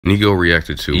Sneako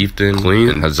reacted to Ethan, Klein,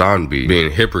 and Hasan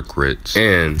being hypocrites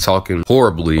and talking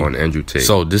horribly on Andrew Tate.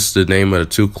 So this is the name of the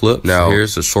two clips. Now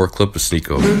here's a short clip of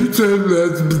Sneako.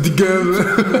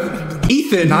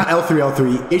 Ethan, not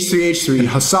L3L3, H3H3,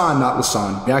 Hasan, not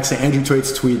Lasan. Reacts to Andrew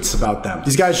Tate's tweets about them.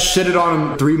 These guys shitted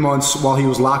on him 3 months while he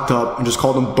was locked up and just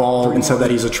called him bald and said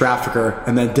that he's a trafficker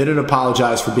and then didn't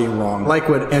apologize for being wrong. Like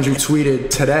what Andrew tweeted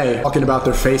today, talking about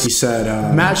their face, he said,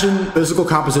 imagine physical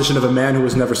composition of a man who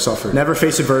has never suffered, never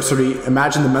faced adversity.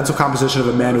 Imagine the mental composition of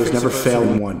a man who has never failed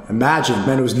and won. Imagine a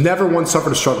man who has never once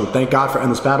suffered a struggle. Thank God for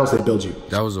endless battles, they build you.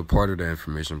 That was a part of the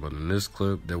information, but in this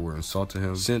clip, they were insulting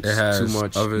him. Since it has too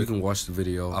much of it, you can watch the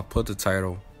video. I put the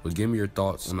title, but give me your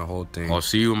thoughts on the whole thing. I'll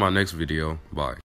see you in my next video. Bye.